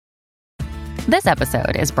This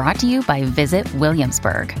episode is brought to you by Visit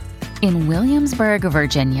Williamsburg. In Williamsburg,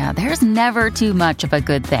 Virginia, there's never too much of a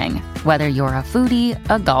good thing. Whether you're a foodie,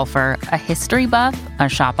 a golfer, a history buff, a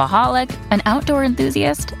shopaholic, an outdoor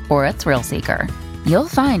enthusiast, or a thrill seeker, you'll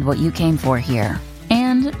find what you came for here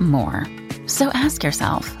and more. So ask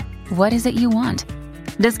yourself, what is it you want?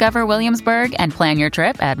 Discover Williamsburg and plan your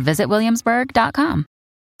trip at visitwilliamsburg.com.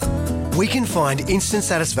 We can find instant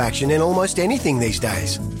satisfaction in almost anything these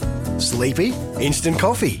days. Sleepy? Instant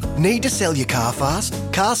coffee. Need to sell your car fast?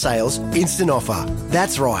 Car sales, instant offer.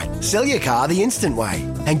 That's right. Sell your car the instant way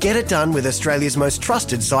and get it done with Australia's most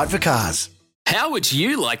trusted site for cars. How would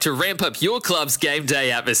you like to ramp up your club's game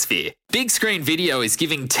day atmosphere? Big Screen Video is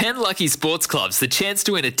giving 10 lucky sports clubs the chance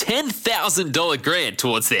to win a $10,000 grant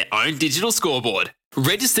towards their own digital scoreboard.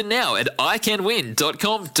 Register now at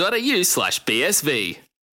icanwin.com.au/BSV.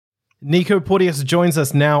 Nico Porteous joins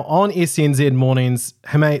us now on SNZ Mornings.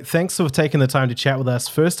 Hey mate, thanks for taking the time to chat with us.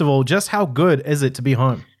 First of all, just how good is it to be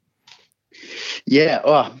home?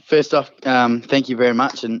 Yeah, first off, thank you very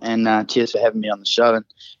much and cheers for having me on the show. And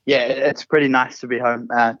yeah, it's pretty nice to be home.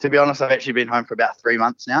 To be honest, I've actually been home for about 3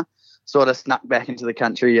 months now, sort of snuck back into the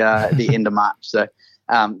country at the end of March. So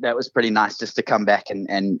that was pretty nice just to come back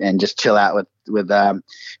and just chill out with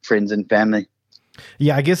friends and family.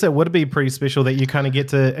 Yeah, I guess it would be pretty special that you kind of get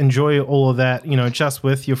to enjoy all of that, just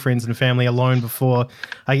with your friends and family alone before,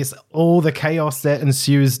 I guess, all the chaos that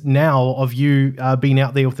ensues now of you being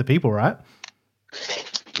out there with the people, right?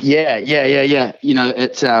 Yeah.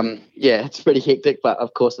 It's pretty hectic, but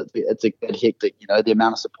of course it's a good hectic. The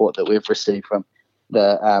amount of support that we've received from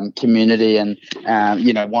the community and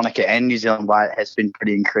Wanaka and New Zealand by it has been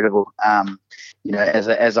pretty incredible.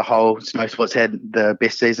 As a whole, Snow Sports had the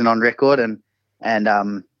best season on record, and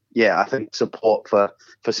I think support for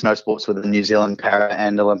Snow Sports with the New Zealand Para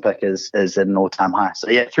and Olympic is at an all-time high. So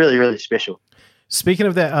yeah, it's really, really special. Speaking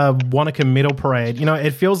of that Wanaka Medal Parade,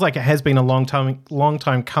 it feels like it has been a long time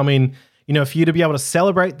coming, for you to be able to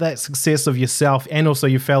celebrate that success of yourself and also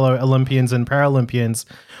your fellow Olympians and Paralympians.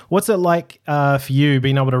 What's it like for you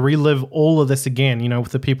being able to relive all of this again,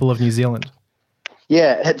 with the people of New Zealand?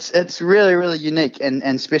 Yeah, it's really, really unique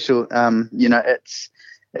and special.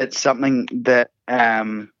 It's something that,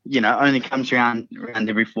 only comes around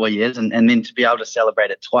every 4 years, and then to be able to celebrate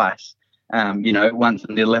it twice, once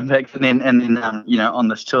in the Olympics and then on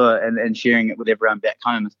this tour and sharing it with everyone back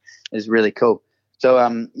home is really cool. So,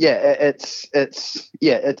 it's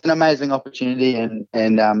an amazing opportunity and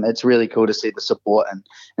it's really cool to see the support and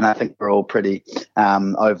I think we're all pretty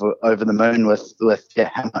over the moon with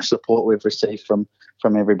how much support we've received from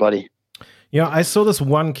everybody. I saw this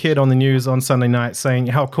one kid on the news on Sunday night saying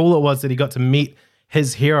how cool it was that he got to meet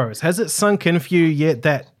his heroes. Has it sunk in for you yet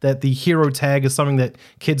that the hero tag is something that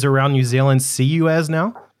kids around New Zealand see you as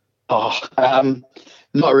now? Not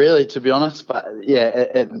really, to be honest, but yeah,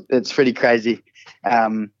 it's pretty crazy.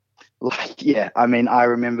 I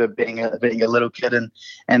remember being a little kid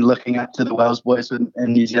and looking up to the Wells boys in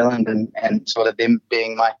New Zealand and sort of them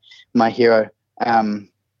being my hero.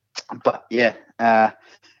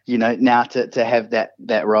 Now to have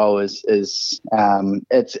that role is it's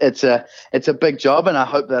a big job, and I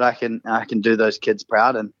hope that I can do those kids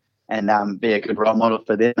proud and be a good role model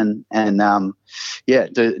for them and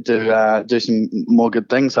do some more good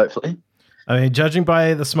things hopefully. I mean, judging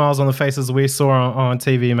by the smiles on the faces we saw on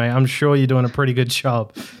TV, mate, I'm sure you're doing a pretty good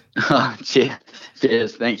job. Oh,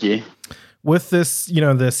 cheers, thank you. With this,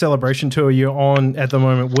 the celebration tour you're on at the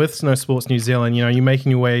moment with Snow Sports New Zealand, you're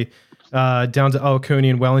making your way down to Ohakune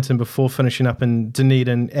and Wellington before finishing up in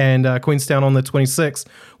Dunedin and Queenstown on the 26th.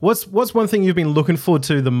 What's one thing you've been looking forward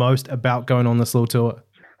to the most about going on this little tour?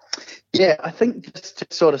 Yeah, I think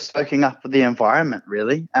just sort of soaking up the environment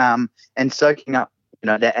really, and soaking up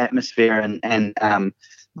that atmosphere and I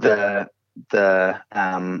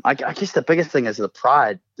guess the biggest thing is the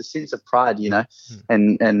pride, the sense of pride,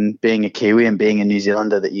 and being a Kiwi and being a New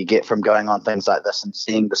Zealander that you get from going on things like this and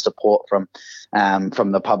seeing the support from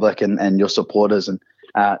the public and your supporters. And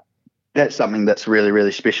that's something that's really,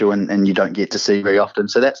 really special and you don't get to see very often.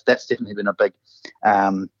 So that's definitely been a big,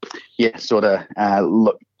 I've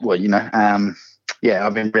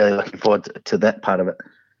been really looking forward to that part of it.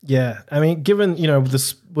 Yeah. I mean, given,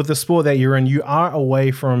 with the sport that you're in, you are away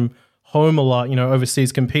from home a lot,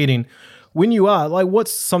 overseas competing. When you are,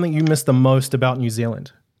 what's something you miss the most about New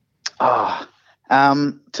Zealand? To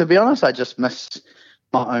be honest, I just miss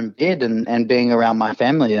my own bed and being around my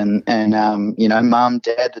family and mum,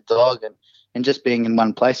 dad, the dog, and just being in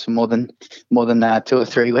one place for more than 2 or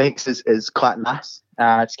 3 weeks is quite nice.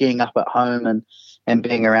 Skiing up at home and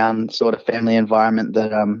being around sort of family environment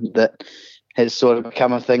that has sort of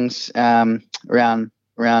become of things around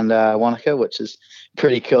Wanaka, which is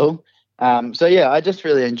pretty cool. So yeah, I just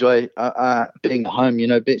really enjoy being at home.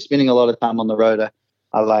 Spending a lot of time on the road.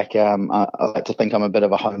 I like to think I'm a bit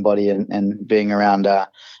of a homebody and being around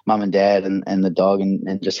mum and dad and the dog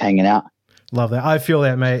and just hanging out. Love that. I feel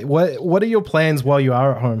that, mate. What are your plans while you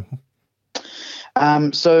are at home?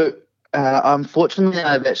 So unfortunately,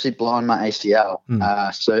 I've actually blown my ACL.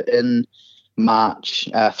 So in March,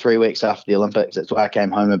 3 weeks after the Olympics, that's why I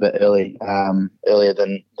came home a bit earlier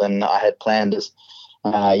than I had planned.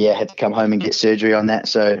 I had to come home and get surgery on that.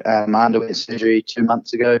 So I underwent surgery 2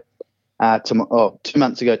 months ago. 2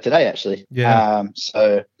 months ago today, actually. Yeah.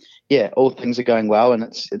 So yeah, all things are going well, and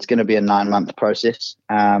it's going to be a 9-month process.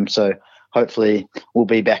 So hopefully we'll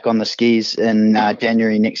be back on the skis in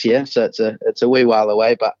January next year. So it's a wee while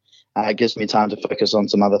away, but it gives me time to focus on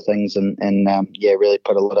some other things and really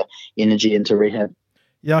put a lot of energy into rehab.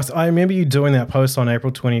 Yes, I remember you doing that post on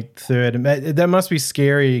April 23rd. That must be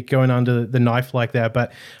scary going under the knife like that,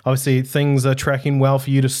 but obviously things are tracking well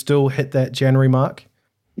for you to still hit that January mark.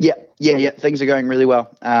 Yeah. Things are going really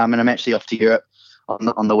well. And I'm actually off to Europe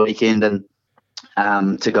on the weekend and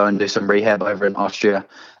to go and do some rehab over in Austria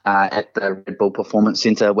at the Red Bull Performance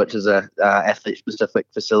Center, which is a athlete-specific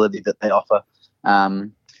facility that they offer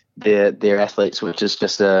their athletes, which is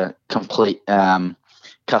just a complete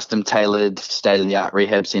custom-tailored, state-of-the-art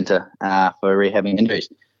rehab center for rehabbing injuries.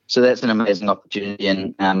 So that's an amazing opportunity,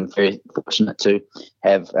 and I'm very fortunate to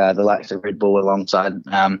have the likes of Red Bull alongside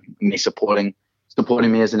me supporting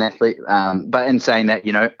me as an athlete. But in saying that,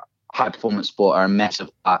 high performance sport are a massive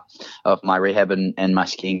part of my rehab and my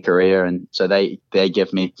skiing career, and so they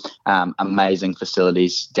give me amazing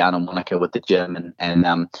facilities down in Wanaka with the gym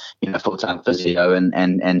and full-time physio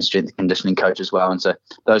and strength and conditioning coach as well. And so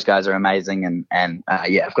those guys are amazing, and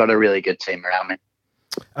I've got a really good team around me.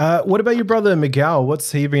 What about your brother Miguel?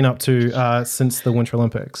 What's he been up to since the Winter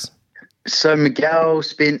Olympics? So Miguel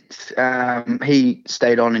he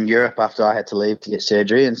stayed on in Europe after I had to leave to get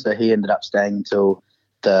surgery, and so he ended up staying until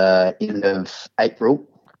the end of April,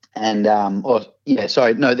 and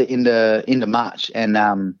the end of March,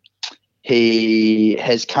 and he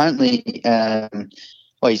has currently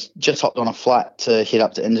he's just hopped on a flight to head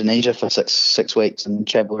up to Indonesia for six weeks and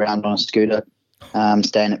travel around on a scooter,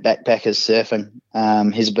 staying at backpackers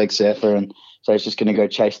surfing. He's a big surfer, and so he's just going to go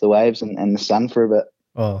chase the waves and the sun for a bit.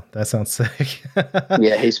 Oh, that sounds sick.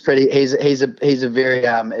 Yeah, he's a very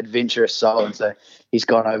adventurous soul, and so he's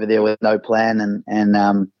gone over there with no plan,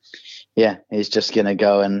 and he's just gonna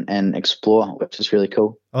go and explore, which is really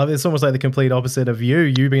cool. I love it. It's almost like the complete opposite of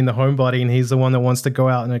you being the homebody, and he's the one that wants to go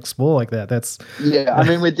out and explore like that. I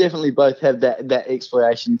mean, we definitely both have that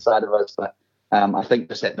exploration side of us, but I think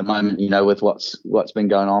just at the moment, with what's been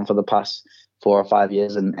going on for the past 4 or 5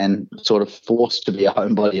 years and sort of forced to be a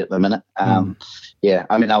homebody at the minute.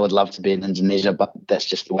 I mean, I would love to be in Indonesia, but that's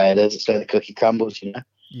just the way it is. It's where the cookie crumbles,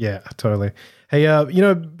 Yeah, totally. Hey,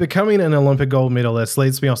 becoming an Olympic gold medalist,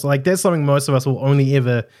 let's be honest, like that's something most of us will only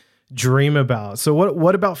ever dream about. So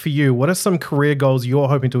what about for you? What are some career goals you're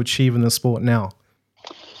hoping to achieve in the sport now?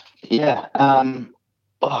 Yeah.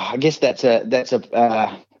 I guess that's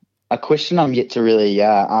a question I'm yet to really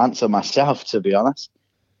answer myself, to be honest.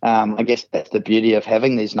 I guess that's the beauty of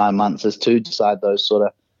having these 9 months, is to decide those sort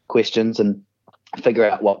of questions and figure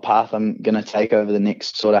out what path I'm going to take over the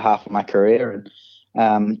next sort of half of my career.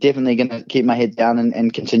 And definitely going to keep my head down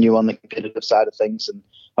and continue on the competitive side of things, and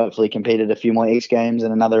hopefully compete at a few more X Games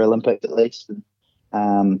and another Olympics at least.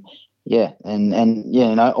 And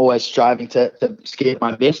always striving to ski at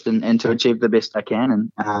my best and to achieve the best I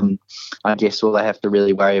can. And I guess all I have to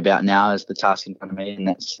really worry about now is the task in front of me, and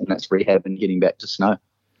that's rehab and getting back to snow.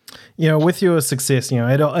 With your success,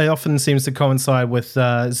 it often seems to coincide with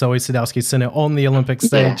Zoe Sadowski-Synnott on the Olympic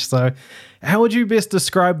stage. Yeah. So how would you best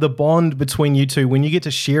describe the bond between you two when you get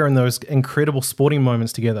to share in those incredible sporting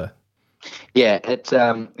moments together? Yeah,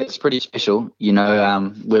 it's pretty special.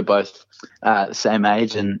 We're both the same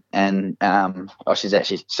age, and she's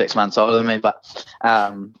actually 6 months older than me. But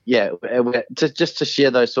just to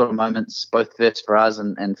share those sort of moments, both first for us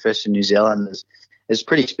and first in New Zealand, is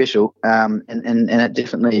pretty special. And it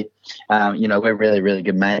definitely, we're really, really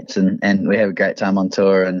good mates, and we have a great time on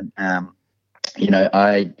tour. And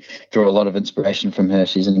I draw a lot of inspiration from her.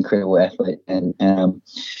 She's an incredible athlete, and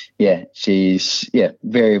she's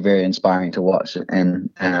very, very inspiring to watch. And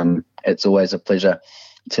it's always a pleasure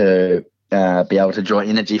to be able to draw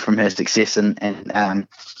energy from her success and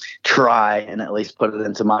try and at least put it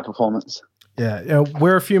into my performance. Yeah,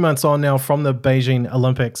 we're a few months on now from the Beijing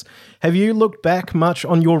Olympics. Have you looked back much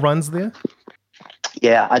on your runs there?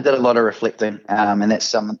 Yeah, I did a lot of reflecting, and that's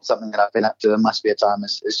something that I've been up to. There must be a time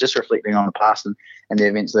is just reflecting on the past and the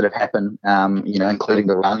events that have happened, including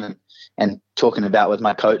the run and talking about with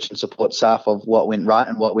my coach and support staff of what went right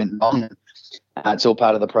and what went wrong. It's all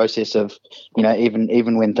part of the process of,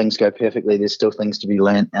 even when things go perfectly, there's still things to be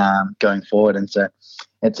learnt going forward. And so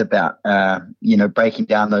it's about, breaking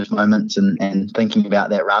down those moments and thinking about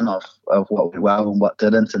that run of what went well and what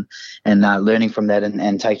didn't, and learning from that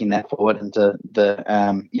and taking that forward into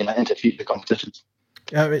into future competitions.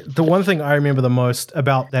 The one thing I remember the most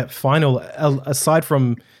about that final, aside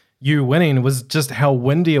from you winning, was just how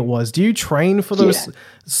windy it was. Do you train for those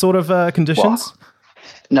sort of conditions? Wow.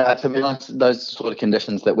 No, to be honest, those sort of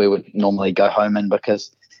conditions that we would normally go home in,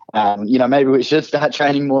 because, maybe we should start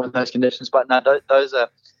training more in those conditions. But no, those are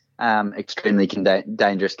extremely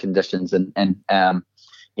dangerous conditions. And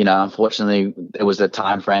unfortunately, there was a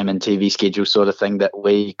time frame and TV schedule sort of thing that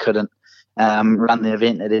we couldn't run the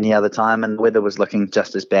event at any other time. And the weather was looking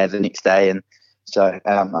just as bad the next day. And so,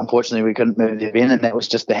 unfortunately, we couldn't move the event. And that was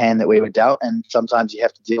just the hand that we were dealt. And sometimes you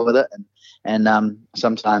have to deal with it. And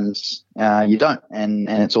sometimes you don't, and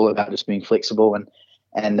it's all about just being flexible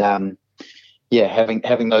and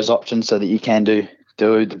having those options so that you can do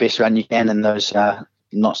the best run you can in those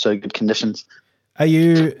not so good conditions. Are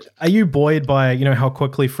you buoyed by how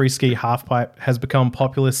quickly free ski halfpipe has become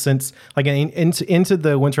popular since into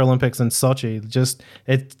the Winter Olympics in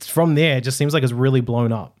Sochi? From there, it just seems like it's really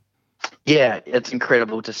blown up. Yeah, it's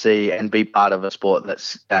incredible to see and be part of a sport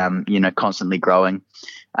that's constantly growing.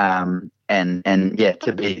 To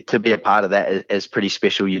be a part of that is pretty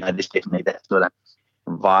special. There's definitely that sort of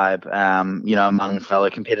vibe, among fellow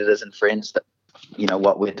competitors and friends that,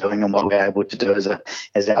 what we're doing and what we're able to do as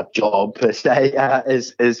our job per se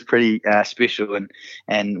is pretty special,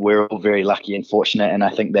 and we're all very lucky and fortunate. And I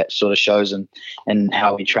think that sort of shows in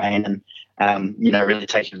how we train and really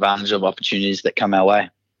take advantage of opportunities that come our way.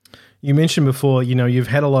 You mentioned before, you've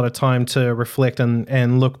had a lot of time to reflect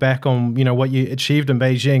and look back on, what you achieved in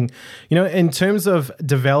Beijing. In terms of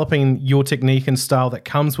developing your technique and style that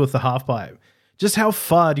comes with the halfpipe, just how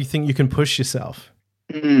far do you think you can push yourself?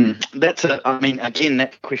 That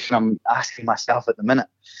question I'm asking myself at the minute.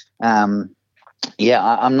 I'm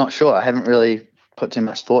not sure. I haven't really put too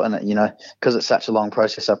much thought in it, because it's such a long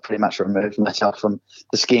process. I've pretty much removed myself from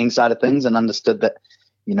the skiing side of things and understood that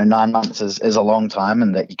 9 months is a long time,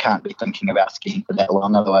 and that you can't be thinking about skiing for that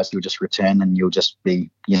long. Otherwise, you'll just return and you'll just be,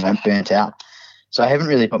 burnt out. So I haven't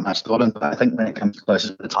really put much thought into it. I think when it comes closer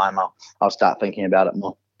to the time, I'll start thinking about it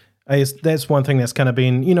more. I guess that's one thing that's kind of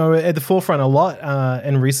been, at the forefront a lot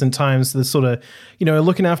in recent times, the sort of,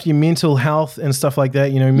 looking after your mental health and stuff like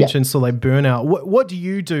that. You mentioned sort of like burnout. What do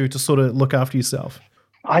you do to sort of look after yourself?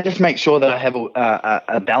 I just make sure that I have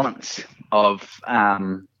a balance of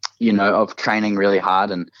training really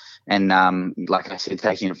hard and like I said,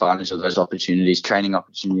 taking advantage of those opportunities, training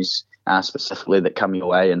opportunities specifically that come your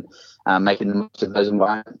way, and making the most of those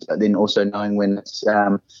environments, but then also knowing when it's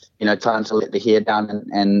time to let the hair down,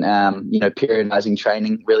 and periodizing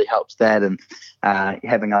training really helps that, and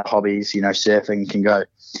having other hobbies, surfing can go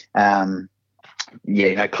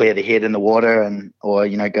clear the head in the water, or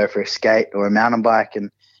go for a skate or a mountain bike, and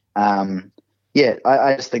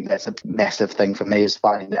I just think that's a massive thing for me, is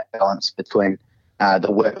finding that balance between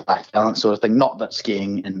the work-life balance sort of thing. Not that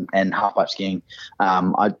skiing and halfpipe skiing,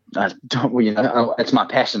 I don't, it's my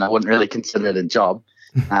passion. I wouldn't really consider it a job.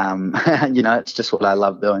 It's just what I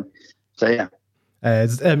love doing. So yeah.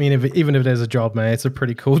 Even if it is a job, man, it's a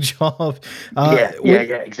pretty cool job.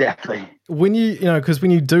 Exactly. When because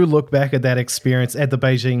when you do look back at that experience at the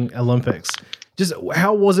Beijing Olympics, just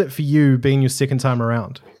how was it for you being your second time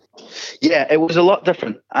around? Yeah, it was a lot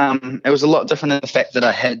different. It was a lot different in the fact that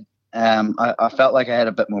I had, I felt like I had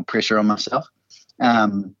a bit more pressure on myself.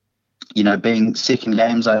 Being second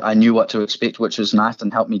games, I knew what to expect, which was nice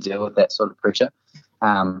and helped me deal with that sort of pressure.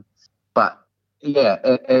 But yeah,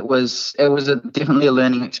 it was definitely a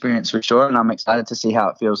learning experience for sure, and I'm excited to see how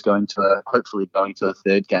it feels hopefully going to the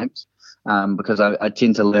third games, because I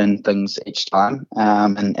tend to learn things each time,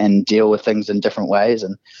 and deal with things in different ways,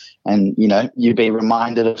 and you'd be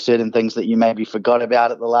reminded of certain things that you maybe forgot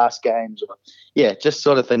about at the last games, or just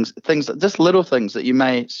sort of things, just little things that you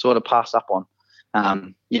may sort of pass up on.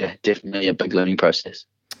 Definitely a big learning process.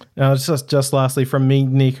 Just lastly from me,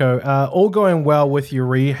 Nico, all going well with your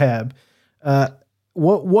rehab.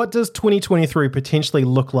 What does 2023 potentially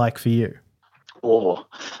look like for you?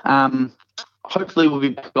 Hopefully we'll be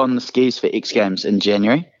back on the skis for X Games in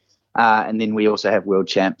January. And then we also have World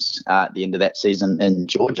Champs at the end of that season in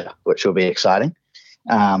Georgia, which will be exciting.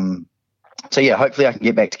 Hopefully I can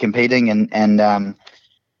get back to competing and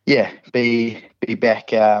be be back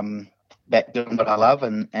doing what I love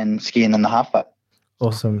and skiing in the halfpipe.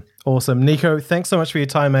 Awesome. Nico, thanks so much for your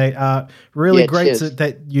time, mate. Really great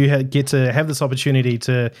that you get to have this opportunity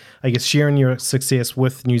to, I guess, share in your success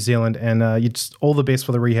with New Zealand, and you just all the best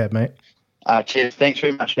for the rehab, mate. Cheers. Thanks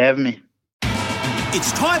very much for having me.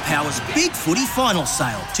 It's Tyre Power's Big Footy Final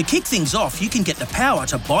Sale. To kick things off, you can get the power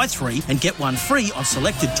to buy 3 and get 1 free on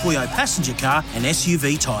selected Toyo passenger car and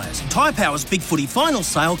SUV tyres. Tyre Power's Big Footy Final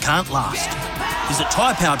Sale can't last. Visit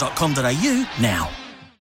tyrepower.com.au now.